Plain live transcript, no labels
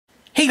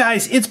Hey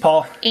guys, it's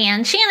Paul.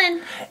 And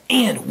Shannon.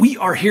 And we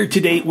are here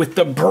today with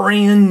the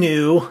brand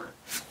new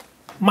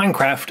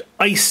Minecraft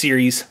Ice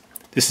series.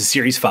 This is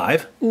series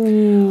 5.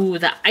 Ooh,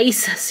 the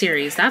Ice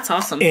series. That's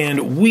awesome.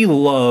 And we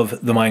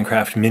love the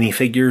Minecraft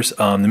minifigures.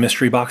 The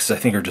mystery boxes I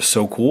think are just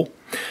so cool.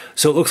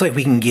 So it looks like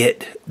we can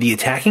get the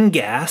attacking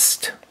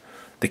ghast,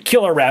 the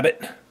killer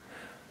rabbit,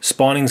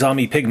 spawning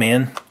zombie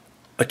pigman,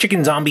 a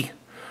chicken zombie,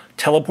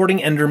 teleporting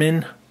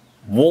enderman,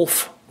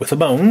 wolf with a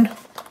bone,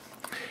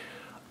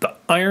 the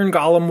iron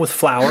golem with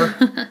flour,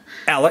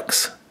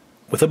 Alex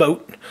with a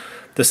boat,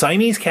 the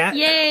Siamese cat,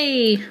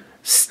 Yay!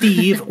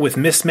 Steve with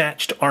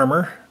mismatched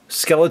armor,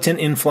 skeleton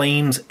in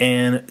flames,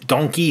 and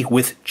donkey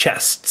with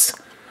chests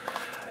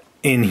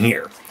in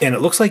here. And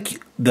it looks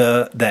like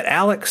that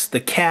Alex, the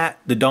cat,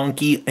 the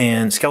donkey,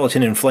 and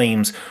skeleton in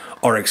flames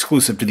are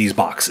exclusive to these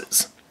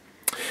boxes.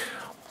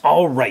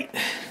 All right.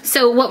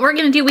 So what we're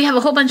going to do, we have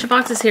a whole bunch of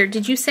boxes here.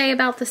 Did you say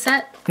about the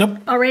set? Nope.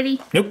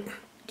 Already? Nope.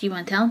 Do you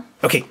want to tell them?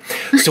 Okay,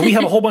 so we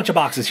have a whole bunch of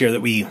boxes here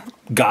that we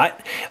got.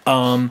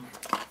 I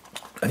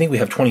think we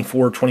have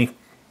 24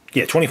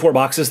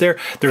 boxes there.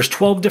 There's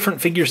 12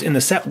 different figures in the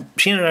set.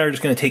 Shannon and I are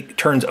just going to take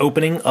turns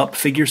opening up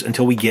figures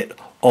until we get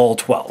all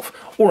 12,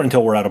 or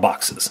until we're out of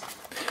boxes.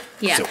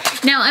 Yeah. So.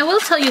 Now, I will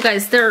tell you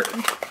guys, they're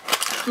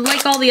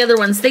like all the other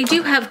ones, they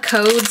do have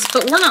codes,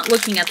 but we're not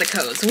looking at the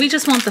codes. We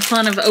just want the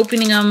fun of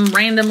opening them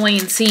randomly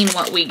and seeing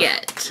what we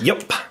get.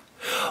 Yep.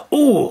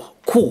 Oh,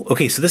 cool.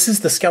 Okay, so this is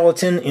the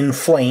skeleton in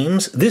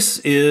flames. This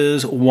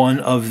is one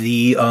of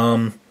the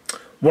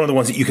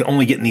ones that you can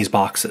only get in these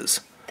boxes.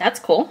 That's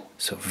cool.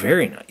 So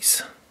very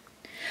nice.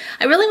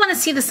 I really want to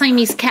see the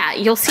Siamese cat.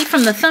 You'll see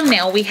from the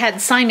thumbnail we had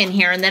Simon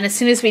here, and then as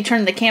soon as we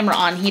turned the camera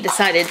on, he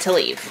decided to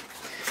leave.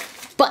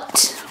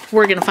 But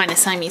we're going to find a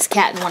Siamese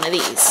cat in one of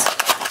these.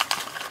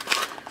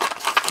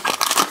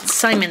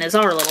 Simon is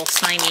our little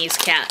Siamese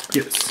cat.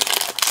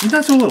 Yes.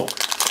 Not so little.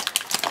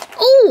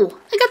 Oh,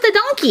 I got the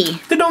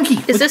donkey. The donkey.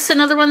 Is this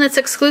another one that's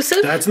exclusive?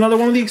 That's another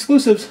one of the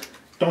exclusives.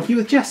 Donkey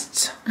with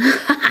chests.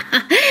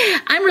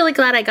 I'm really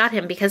glad I got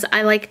him because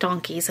I like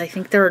donkeys. I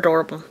think they're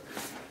adorable.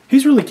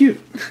 He's really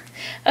cute.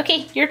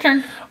 Okay, your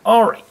turn.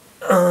 All right.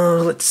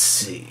 Let's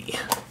see.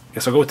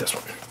 Guess I'll go with this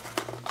one.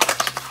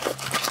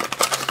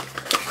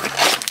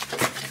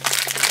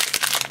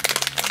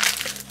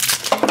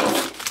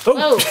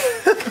 Oh,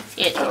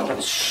 it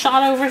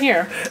shot over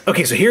here.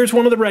 Okay, so here's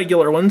one of the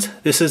regular ones.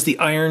 This is the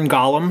iron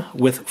golem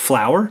with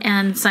flour.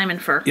 And Simon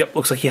Fur. Yep,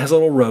 looks like he has a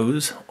little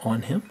rose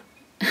on him.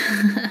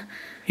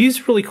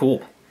 He's really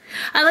cool.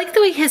 I like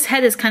the way his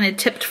head is kind of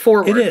tipped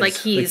forward. It is. Like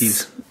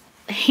he's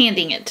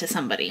handing it to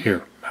somebody.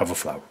 Here, have a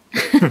flower.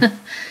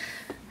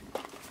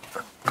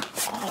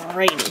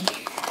 Alrighty.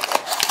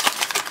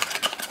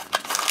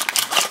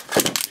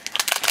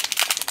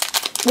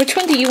 Which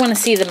one do you want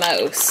to see the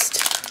most?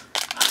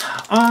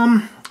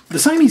 The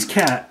Siamese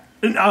cat.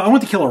 I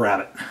want the killer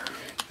rabbit.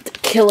 The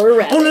killer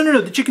rabbit. Oh, no,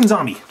 the chicken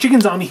zombie.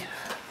 Chicken zombie.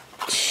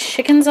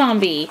 Chicken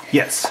zombie.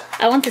 Yes.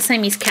 I want the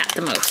Siamese cat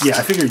the most. Yeah,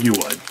 I figured you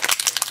would.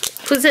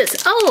 Who's this?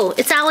 Oh,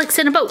 it's Alex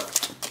in a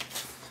boat.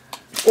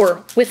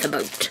 Or with a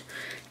boat.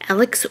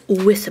 Alex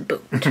with a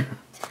boat.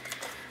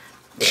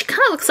 She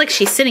kind of looks like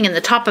she's sitting in the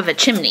top of a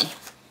chimney.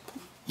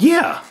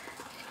 Yeah.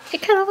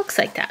 It kind of looks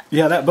like that.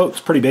 Yeah, that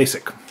boat's pretty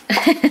basic.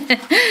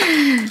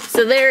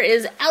 So there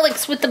is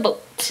Alex with the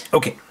boat.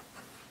 Okay.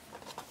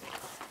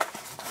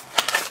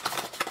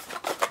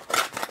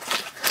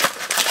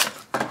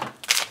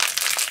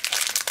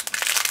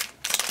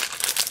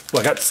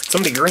 Well, I got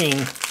somebody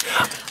green.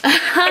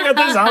 I got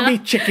the zombie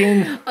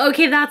chicken.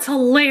 Okay, that's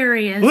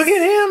hilarious. Look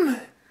at him.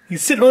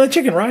 He's sitting on the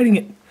chicken riding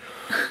it.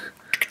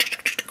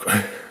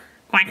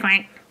 Quack,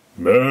 quack.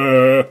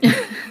 Quack,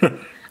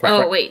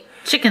 Oh, wait.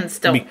 Chickens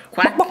don't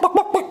quack.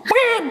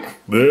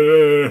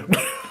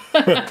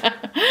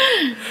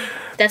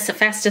 That's the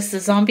fastest the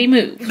zombie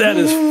moves. That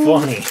is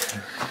funny.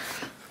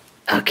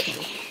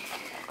 Okay.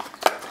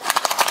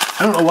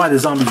 I don't know why the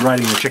zombie's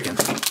riding the chicken.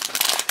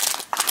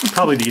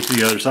 Probably to get to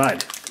the other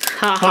side.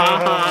 Ha ha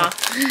ha.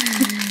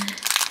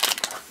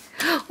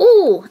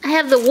 Ooh, I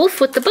have the wolf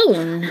with the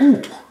bone.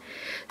 Ooh.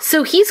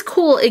 So he's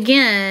cool.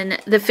 Again,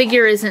 the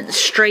figure isn't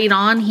straight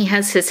on. He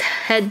has his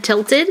head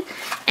tilted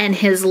and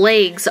his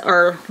legs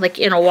are like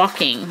in a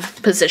walking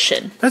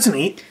position. That's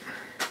neat.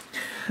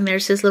 And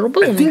there's his little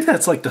bone. I think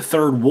that's like the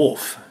third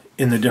wolf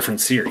in the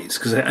different series.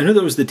 Because I know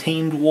there was the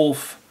tamed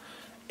wolf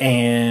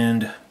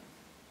and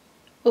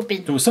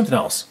Open. there was something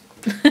else.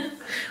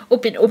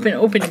 Open, open,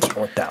 open. I can't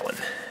want that one.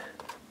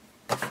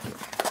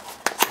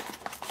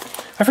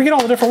 I forget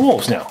all the different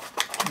wolves now.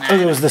 Oh,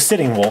 there was the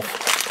sitting wolf.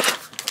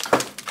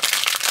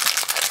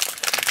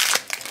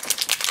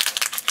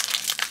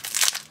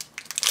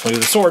 Look at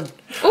the sword.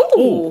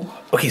 Ooh.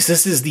 Okay, so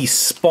this is the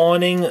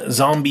spawning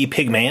zombie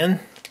pigman.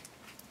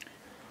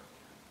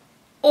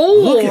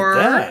 Look at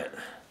that.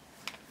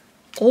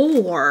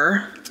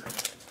 Or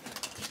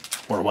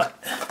what?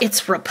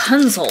 it's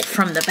Rapunzel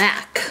from the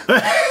back.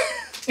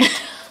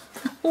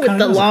 With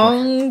Kinda the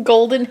long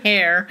golden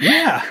hair.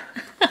 Yeah,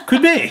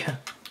 could be.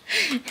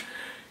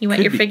 You want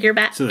Could your be. figure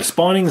back? So the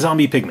spawning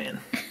zombie pigman.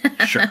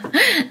 Sure.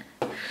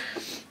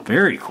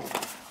 Very cool.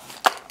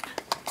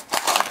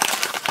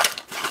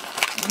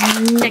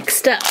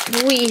 Next up,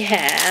 we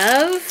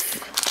have...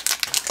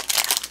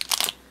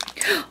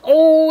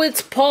 Oh,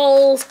 it's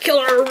Paul's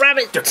killer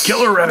rabbit. The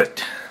killer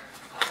rabbit.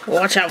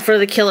 Watch out for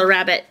the killer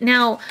rabbit.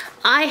 Now,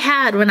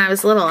 when I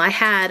was little, I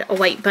had a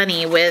white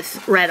bunny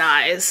with red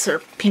eyes, or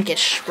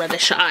pinkish,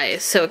 reddish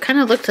eyes. So it kind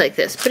of looked like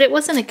this, but it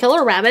wasn't a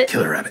killer rabbit.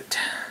 Killer rabbit.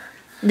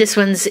 This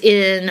one's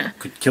in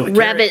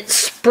rabbit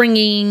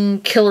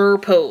springing killer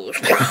pose.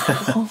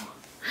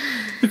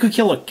 You could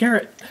kill a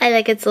carrot. I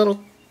like its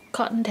little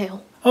cotton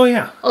tail. Oh,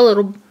 yeah. A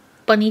little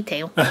bunny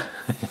tail.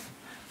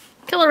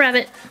 Killer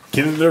rabbit.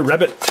 Killer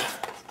rabbit.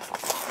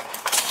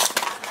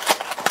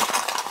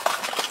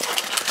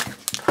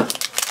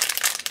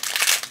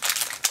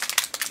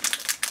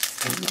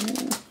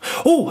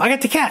 Oh, I got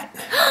the cat.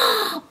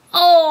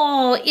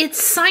 Oh,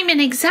 it's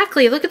Simon,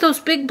 exactly. Look at those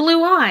big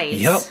blue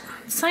eyes. Yep.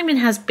 Simon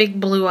has big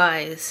blue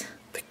eyes.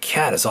 The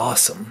cat is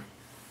awesome.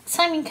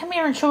 Simon, come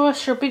here and show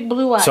us your big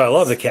blue eyes. So I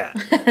love the cat.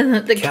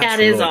 The cat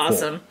is really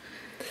awesome.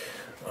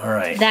 Cool. All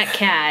right. That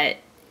cat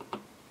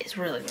is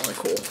really, really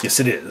cool. Yes,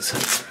 it is.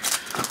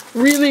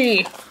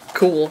 Really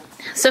cool.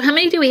 So how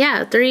many do we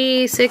have?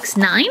 3, 6,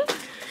 9?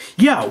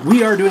 Yeah,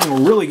 we are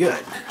doing really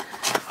good.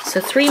 So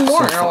 3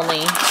 more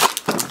only.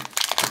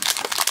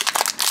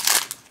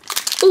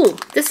 Ooh,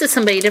 this is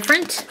somebody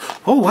different.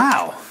 Oh,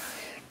 wow.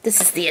 This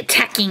is the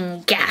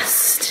attacking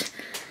ghast.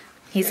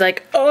 He's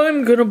like,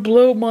 I'm gonna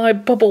blow my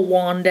bubble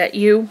wand at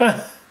you.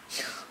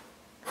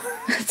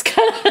 It's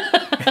kind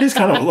of... It is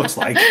kind of what it looks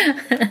like.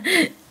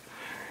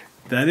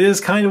 That is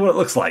kind of what it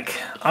looks like.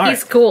 All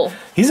He's cool.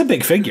 He's a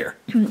big figure.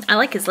 I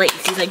like his legs.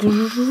 He's like...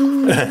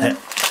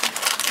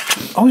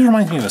 Always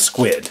reminds me of a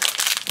squid.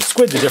 The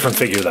squid's a different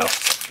figure, though.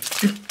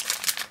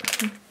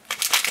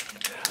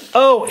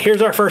 Oh,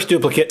 here's our first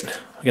duplicate.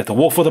 We got the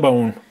wolf with a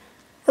bone.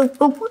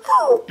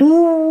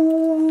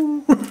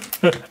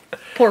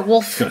 Poor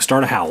wolf. Gonna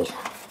start a howl.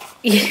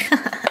 Yeah.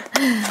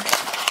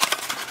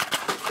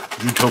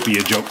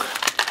 Utopia joke.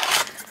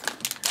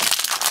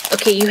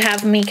 Okay, you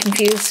have me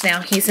confused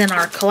now. He's in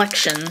our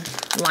collection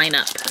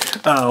lineup.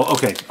 Oh,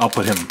 okay. I'll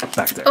put him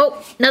back there.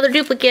 Oh, another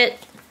duplicate.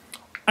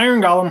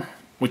 Iron Golem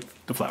with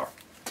the flower.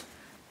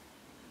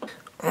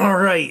 All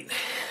right.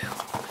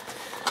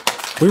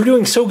 We were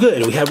doing so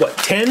good. We had, what,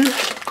 10?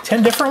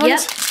 10 different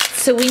ones? Yep.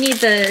 So we need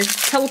the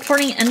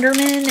teleporting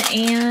Enderman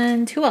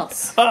and who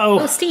else? Uh-oh.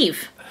 Oh,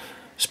 Steve.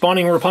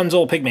 Spawning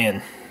Rapunzel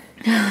Pigman.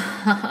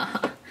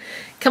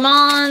 Come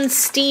on,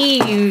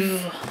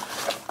 Steve.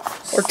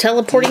 Or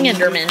teleporting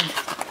Enderman.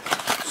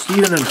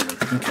 Steve and Enderman.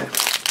 Okay.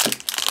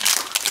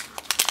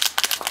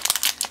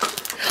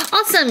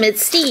 Awesome,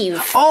 it's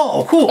Steve.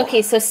 Oh, cool.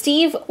 Okay, so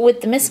Steve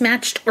with the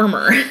mismatched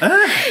armor.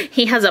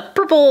 He has a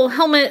purple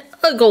helmet,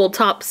 a gold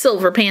top,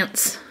 silver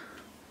pants.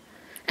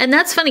 And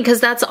that's funny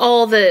because that's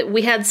all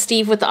we had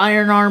Steve with the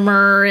iron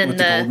armor and with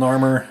the golden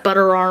armor,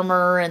 butter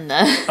armor, and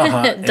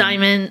the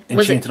diamond.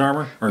 Was enchanted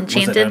armor? Or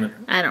enchanted? Was it diamond?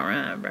 I don't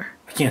remember.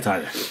 I can't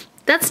either.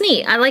 That's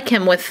neat. I like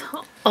him with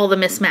all the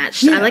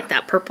mismatched. Yeah. I like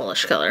that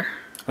purplish color.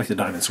 I like the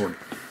diamond sword.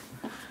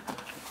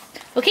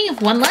 Okay,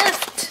 one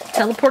left.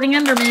 Teleporting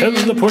Enderman.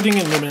 Teleporting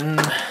Enderman.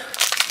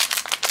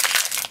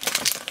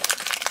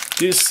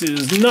 This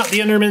is not the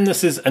Enderman.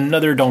 This is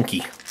another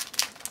donkey.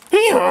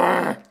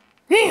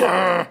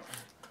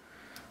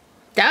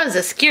 That was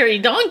a scary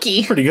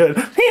donkey. Pretty good.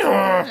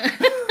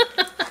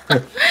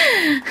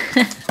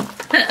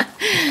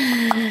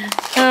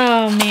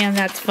 Oh man,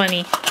 that's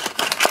funny.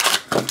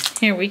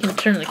 Here, we can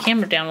turn the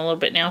camera down a little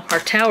bit now. Our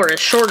tower is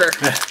shorter.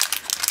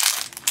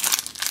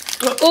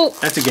 Oh,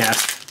 that's a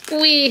gas.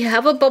 We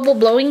have a bubble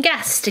blowing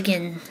ghast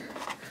again.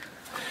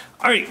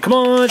 All right, come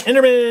on,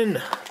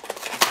 Enderman.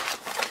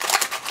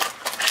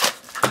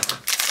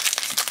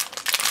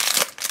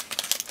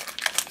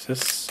 Is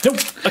this? Nope,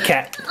 a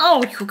cat.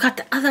 Oh, you got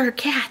the other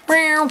cat.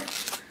 Meow.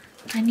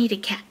 I need a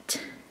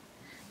cat.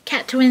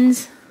 Cat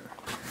twins.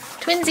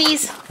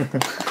 Twinsies.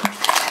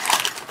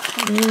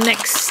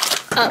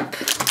 Next up.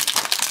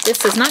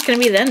 This is not going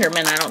to be the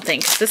Enderman, I don't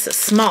think. This is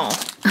small.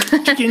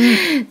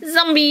 Chicken.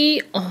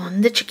 Zombie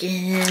on the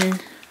chicken.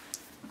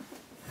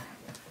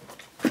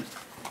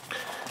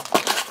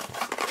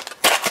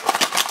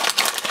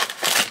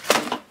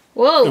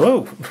 Whoa.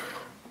 Whoa.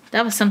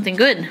 That was something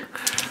good.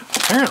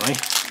 Apparently.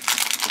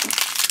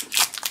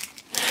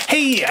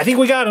 Hey, I think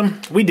we got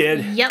him. We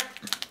did. Yep.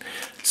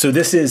 So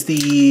this is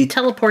the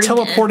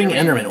teleporting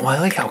Enderman. Well, I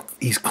like how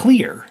he's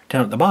clear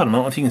down at the bottom. I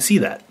don't know if you can see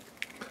that.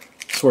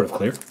 Sort of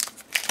clear.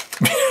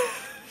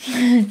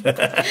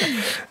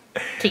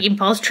 Taking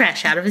Paul's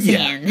trash out of his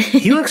hand.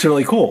 He looks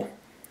really cool.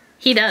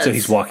 He does. So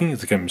he's walking.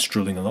 It's like I'm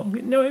strolling along.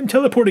 No, I'm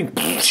teleporting.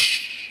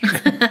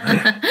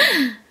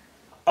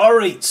 All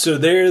right, so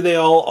there they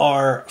all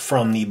are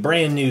from the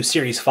brand new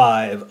Series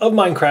 5 of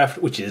Minecraft,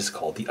 which is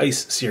called the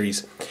Ice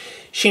Series.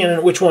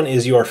 Shannon, which one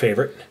is your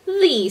favorite?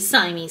 The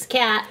Siamese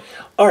Cat.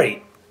 All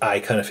right, I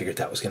kind of figured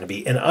that was going to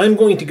be. And I'm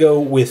going to go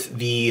with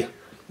the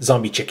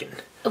zombie chicken.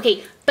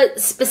 Okay, but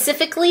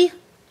specifically,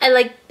 I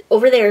like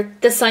over there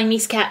the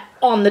Siamese Cat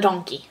on the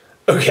donkey.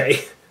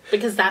 Okay.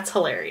 Because that's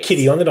hilarious.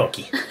 Kitty on the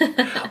donkey.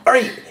 All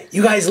right,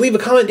 you guys, leave a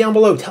comment down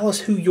below. Tell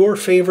us who your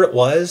favorite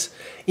was.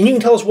 And you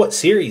can tell us what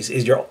series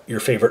is your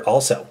favorite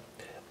also.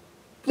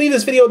 Leave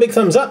this video a big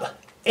thumbs up.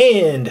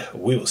 And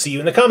we will see you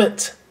in the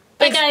comments.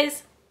 Bye,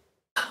 guys.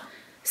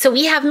 So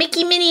we have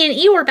Mickey, Minnie, and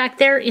Eeyore back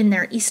there in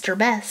their Easter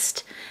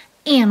best.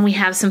 And we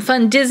have some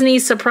fun Disney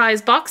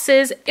surprise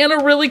boxes and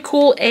a really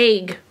cool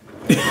egg.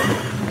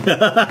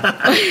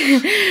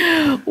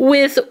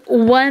 With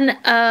one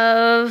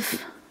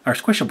of our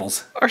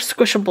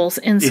squishables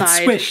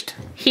inside. It's squished.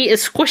 He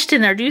is squished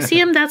in there. Do you see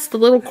him? That's the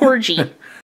little corgi.